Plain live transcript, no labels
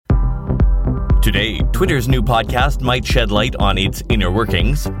Today, Twitter's new podcast might shed light on its inner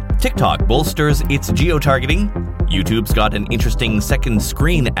workings. TikTok bolsters its geo-targeting. YouTube's got an interesting second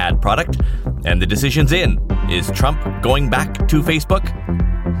screen ad product. And the decision's in. Is Trump going back to Facebook?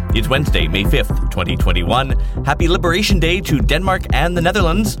 It's Wednesday, May 5th, 2021. Happy Liberation Day to Denmark and the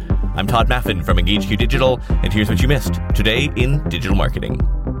Netherlands. I'm Todd Maffin from EngageQ Digital, and here's what you missed today in digital marketing.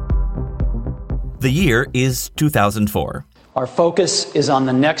 The year is 2004. Our focus is on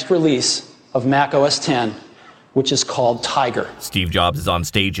the next release of Mac OS X, which is called Tiger. Steve Jobs is on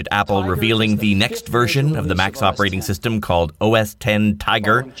stage at Apple revealing the next version of the Mac's operating system called OS X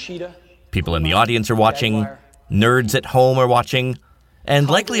Tiger. People in the audience are watching, nerds at home are watching, and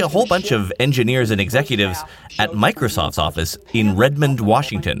likely a whole bunch of engineers and executives at Microsoft's office in Redmond,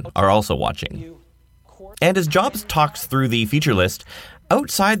 Washington are also watching. And as Jobs talks through the feature list,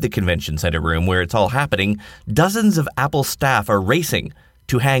 outside the convention center room where it's all happening, dozens of Apple staff are racing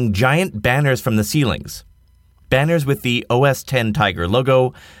to hang giant banners from the ceilings. Banners with the OS X Tiger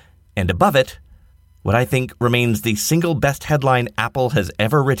logo, and above it, what I think remains the single best headline Apple has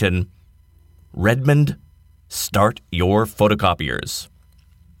ever written: Redmond, start your photocopiers.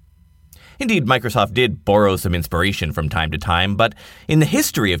 Indeed, Microsoft did borrow some inspiration from time to time, but in the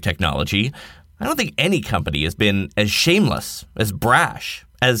history of technology, I don't think any company has been as shameless, as brash,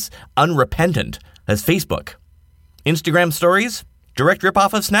 as unrepentant as Facebook. Instagram stories? Direct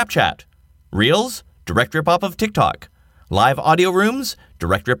ripoff of Snapchat. Reels? Direct ripoff of TikTok. Live audio rooms?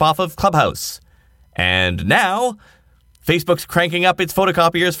 Direct ripoff of Clubhouse. And now, Facebook's cranking up its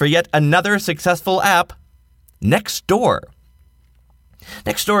photocopiers for yet another successful app, Nextdoor.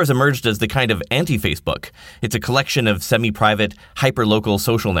 Nextdoor has emerged as the kind of anti-Facebook. It's a collection of semi-private, hyper-local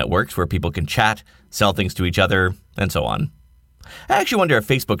social networks where people can chat, sell things to each other, and so on. I actually wonder if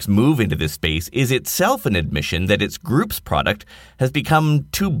Facebook's move into this space is itself an admission that its Groups product has become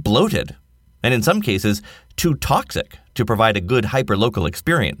too bloated, and in some cases, too toxic to provide a good hyper-local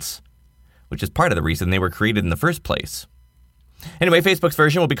experience, which is part of the reason they were created in the first place. Anyway, Facebook's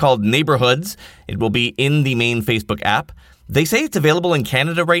version will be called Neighborhoods. It will be in the main Facebook app. They say it's available in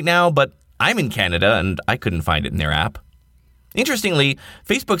Canada right now, but I'm in Canada and I couldn't find it in their app. Interestingly,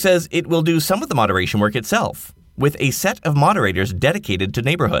 Facebook says it will do some of the moderation work itself, with a set of moderators dedicated to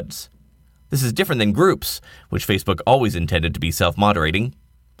neighborhoods. This is different than Groups, which Facebook always intended to be self-moderating.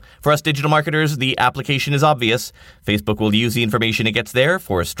 For us digital marketers, the application is obvious. Facebook will use the information it gets there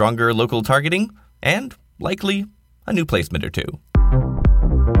for stronger local targeting and, likely, a new placement or two.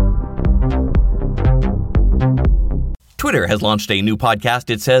 Twitter has launched a new podcast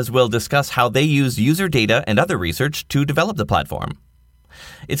it says will discuss how they use user data and other research to develop the platform.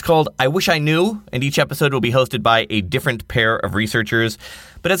 It's called I Wish I Knew, and each episode will be hosted by a different pair of researchers.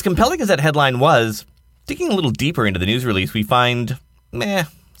 But as compelling as that headline was, digging a little deeper into the news release, we find,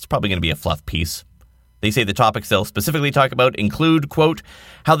 it's probably going to be a fluff piece. They say the topics they'll specifically talk about include, quote,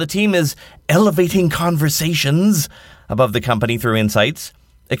 how the team is elevating conversations above the company through insights,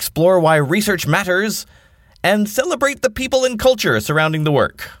 explore why research matters, and celebrate the people and culture surrounding the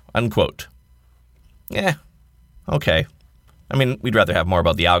work, unquote. Okay. I mean, we'd rather have more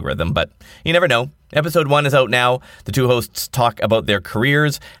about the algorithm, but you never know. Episode 1 is out now. The two hosts talk about their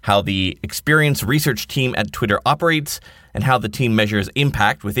careers, how the experienced research team at Twitter operates, and how the team measures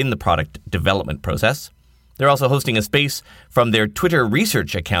impact within the product development process. They're also hosting a space from their Twitter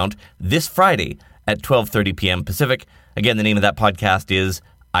research account this Friday at 12:30 p.m. Pacific. Again, the name of that podcast is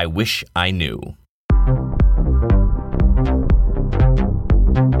I Wish I Knew.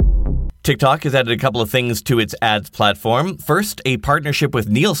 TikTok has added a couple of things to its ads platform. First, a partnership with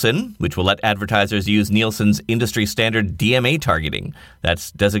Nielsen, which will let advertisers use Nielsen's industry standard DMA targeting.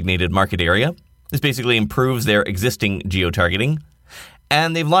 That's designated market area. This basically improves their existing geo-targeting.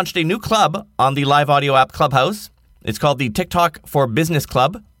 And they've launched a new club on the live audio app Clubhouse. It's called the TikTok for Business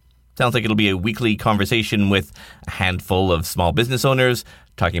Club. Sounds like it'll be a weekly conversation with a handful of small business owners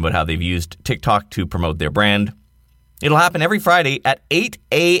talking about how they've used TikTok to promote their brand. It'll happen every Friday at 8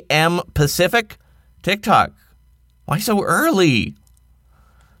 a.m. Pacific. TikTok, why so early?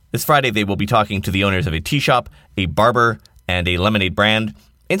 This Friday, they will be talking to the owners of a tea shop, a barber, and a lemonade brand.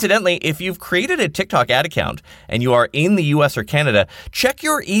 Incidentally, if you've created a TikTok ad account and you are in the US or Canada, check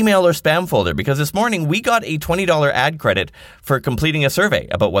your email or spam folder, because this morning we got a $20 ad credit for completing a survey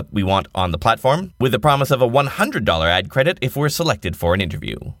about what we want on the platform, with the promise of a $100 ad credit if we're selected for an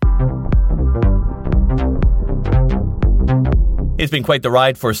interview. It's been quite the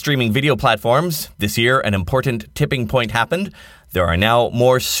ride for streaming video platforms. This year, an important tipping point happened. There are now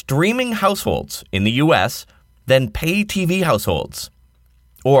more streaming households in the US than pay TV households.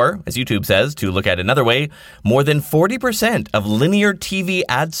 Or, as YouTube says, to look at another way, more than 40% of linear TV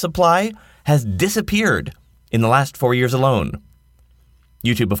ad supply has disappeared in the last 4 years alone.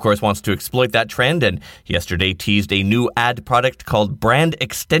 YouTube, of course, wants to exploit that trend and yesterday teased a new ad product called Brand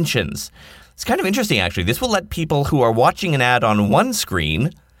Extensions. It's kind of interesting, actually. This will let people who are watching an ad on one screen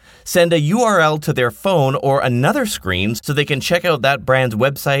send a URL to their phone or another screen so they can check out that brand's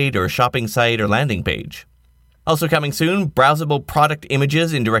website or shopping site or landing page. Also coming soon, browsable product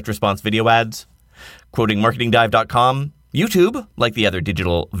images in direct response video ads. Quoting MarketingDive.com, YouTube, like the other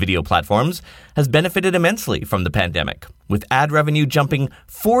digital video platforms, has benefited immensely from the pandemic, with ad revenue jumping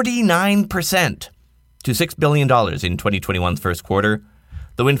 49% to $6 billion in 2021's first quarter.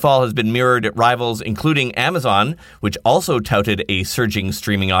 The windfall has been mirrored at rivals including Amazon, which also touted a surging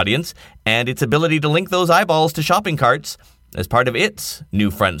streaming audience and its ability to link those eyeballs to shopping carts as part of its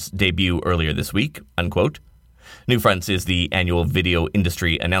NewFronts debut earlier this week, unquote. NewFronts is the annual video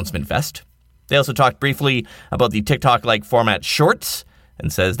industry announcement fest. They also talked briefly about the TikTok-like format Shorts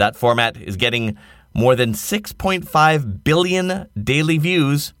and says that format is getting more than 6.5 billion daily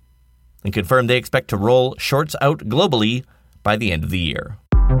views and confirmed they expect to roll Shorts out globally by the end of the year.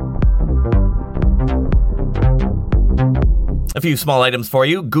 A few small items for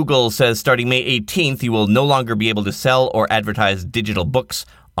you. Google says starting May 18th, you will no longer be able to sell or advertise digital books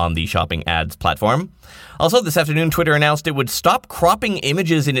on the shopping ads platform. Also, this afternoon, Twitter announced it would stop cropping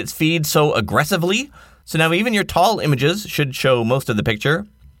images in its feed so aggressively. So now even your tall images should show most of the picture.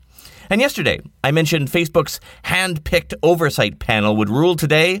 And yesterday, I mentioned Facebook's hand-picked oversight panel would rule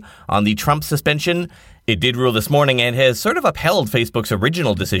today on the Trump suspension. It did rule this morning and has sort of upheld Facebook's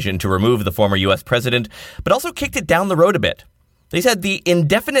original decision to remove the former U.S. president, but also kicked it down the road a bit. They said the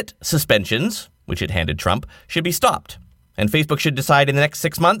indefinite suspensions, which it handed Trump, should be stopped. And Facebook should decide in the next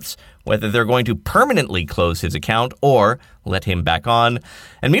 6 months whether they're going to permanently close his account or let him back on.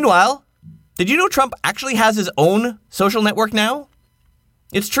 And meanwhile, did you know Trump actually has his own social network now?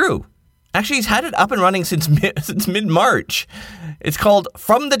 It's true. Actually, he's had it up and running since mid-March. It's called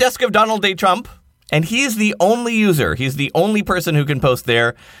From the Desk of Donald J. Trump, and he is the only user. He's the only person who can post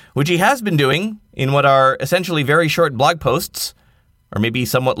there, which he has been doing in what are essentially very short blog posts, or maybe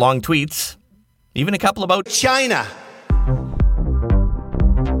somewhat long tweets, even a couple about China.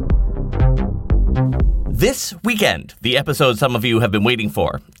 This weekend, the episode some of you have been waiting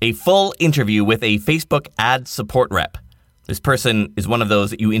for, a full interview with a Facebook ad support rep. This person is one of those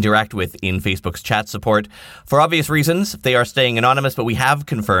that you interact with in Facebook's chat support. For obvious reasons, they are staying anonymous, but we have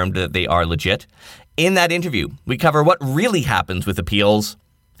confirmed that they are legit. In that interview, we cover what really happens with appeals,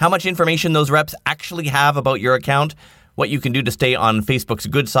 how much information those reps actually have about your account, what you can do to stay on Facebook's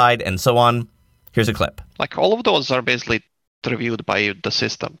good side, and so on. Here's a clip. Like all of those are basically reviewed by the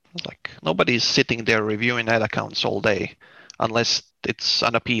system. Like nobody's sitting there reviewing ad accounts all day unless it's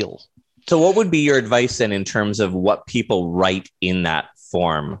an appeal. So what would be your advice then in terms of what people write in that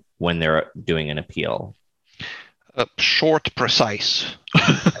form when they're doing an appeal? Short, precise.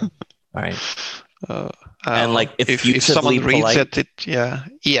 All right. And like if someone reads it, yeah,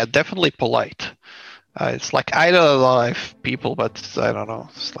 definitely polite. It's like I don't like people, but I don't know.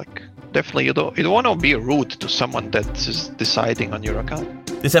 It's like definitely you don't want to be rude to someone that is deciding on your account.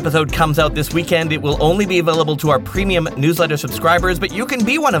 This episode comes out this weekend. It will only be available to our premium newsletter subscribers, but you can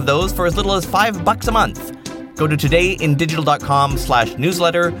be one of those for as little as $5 a month. Go to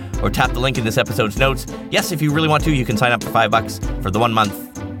todayindigital.com/newsletter or tap the link in this episode's notes. Yes, if you really want to, you can sign up for $5 for the 1 month.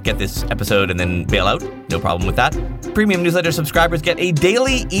 Get this episode and then bail out. No problem with that. Premium newsletter subscribers get a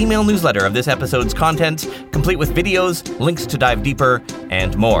daily email newsletter of this episode's content, complete with videos, links to dive deeper,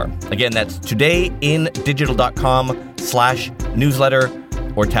 and more. Again, that's todayindigital.com/newsletter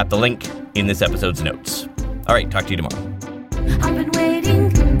or tap the link in this episode's notes. All right, talk to you tomorrow. I've been waiting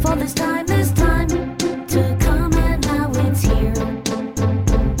for this time to come, and now it's here.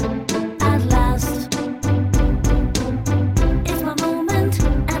 At last. It's my moment,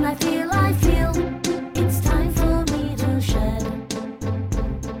 and I feel it's time for me to shed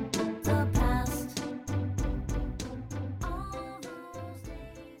the past. All those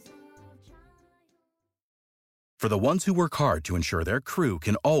days of For the ones who work hard to ensure their crew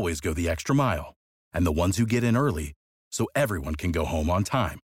can always go the extra mile, and the ones who get in early so everyone can go home on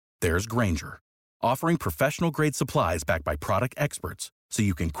time, there's Grainger, offering professional-grade supplies backed by product experts so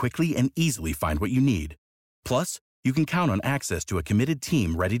you can quickly and easily find what you need. Plus, you can count on access to a committed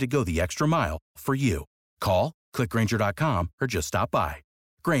team ready to go the extra mile for you. Call, click Grainger.com, or just stop by.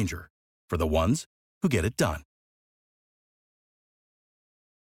 Grainger, for the ones who get it done.